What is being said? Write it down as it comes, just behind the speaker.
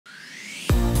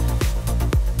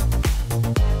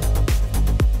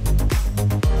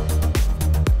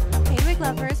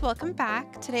welcome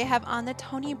back. Today I have on the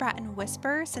Toni Brattin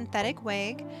Whisper synthetic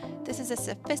wig. This is a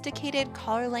sophisticated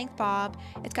collar length bob.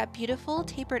 It's got beautiful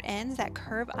tapered ends that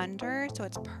curve under, so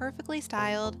it's perfectly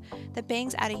styled. The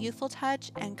bangs add a youthful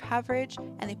touch and coverage,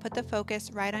 and they put the focus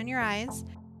right on your eyes.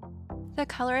 The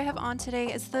color I have on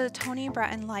today is the Toni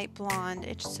Brattin Light Blonde.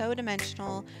 It's so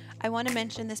dimensional. I want to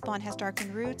mention this blonde has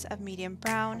darkened roots of medium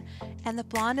brown, and the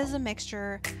blonde is a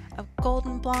mixture of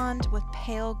golden blonde with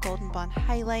pale golden blonde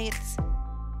highlights.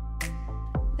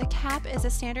 The cap is a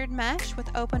standard mesh with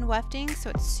open wefting,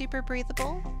 so it's super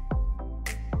breathable.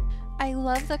 I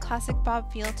love the classic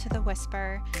bob feel to the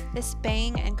Whisper. This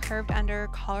bang and curved under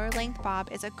collar length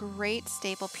bob is a great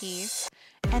staple piece,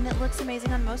 and it looks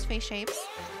amazing on most face shapes.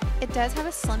 It does have a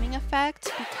slimming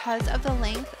effect because of the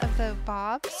length of the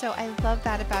bob, so I love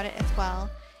that about it as well.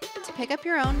 To pick up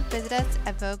your own, visit us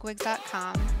at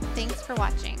Voguewigs.com. Thanks for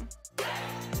watching.